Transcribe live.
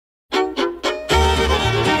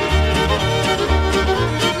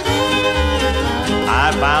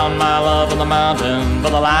mountain by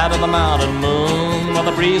the light of the mountain moon, while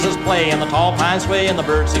the breezes play and the tall pines sway and the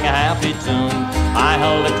birds sing a happy tune. I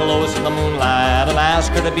held her close in the moonlight and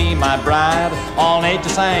asked her to be my bride. All night she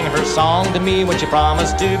sang her song to me when she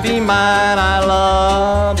promised to be mine. I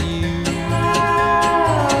love you.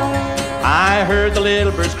 I heard the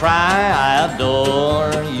little birds cry, I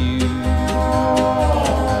adore you.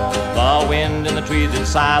 The wind in the trees did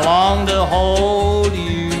sigh, long to hold you.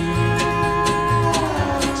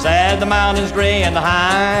 Said the mountains gray and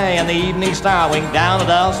high, and the evening star winked down at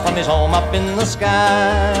us from his home up in the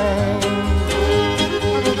sky.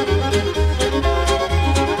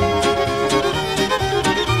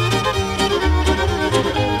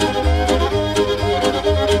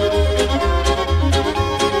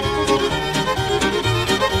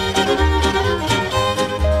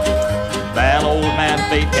 That old man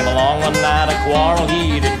Fate came along one night, a quarrel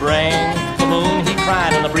he did bring. The moon he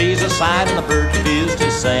cried and the breezes sighed and the birds refused to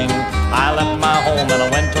sing. I left my home and I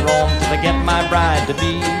went to Rome to get my bride to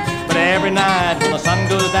be. But every night when the sun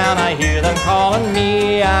goes down I hear them calling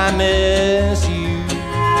me. I miss you.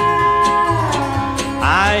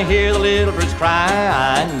 I hear the little birds cry,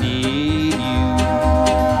 I need you.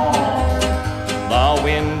 The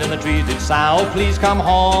wind in the trees did sigh, oh please come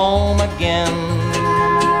home again.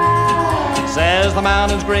 Says the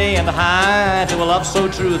mountains gray and high, to a love so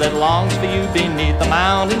true that longs for you beneath the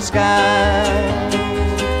mountain sky.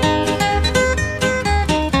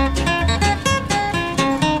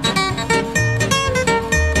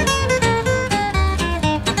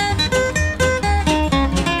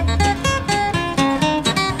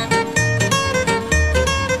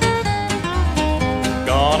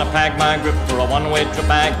 Pack my grip for a one-way trip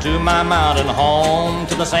back to my mountain home,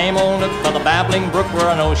 to the same old nook by the babbling brook where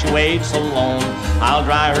I know she waits alone. I'll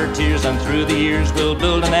dry her tears and through the years we'll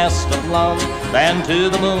build a nest of love. Then to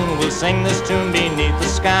the moon we'll sing this tune beneath the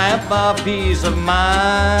sky above. Peace of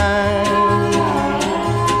mind,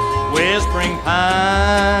 whispering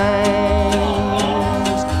pines,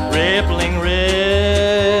 rippling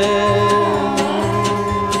rill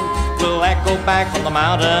will echo back from the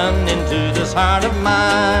mountain into this heart of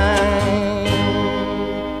mine.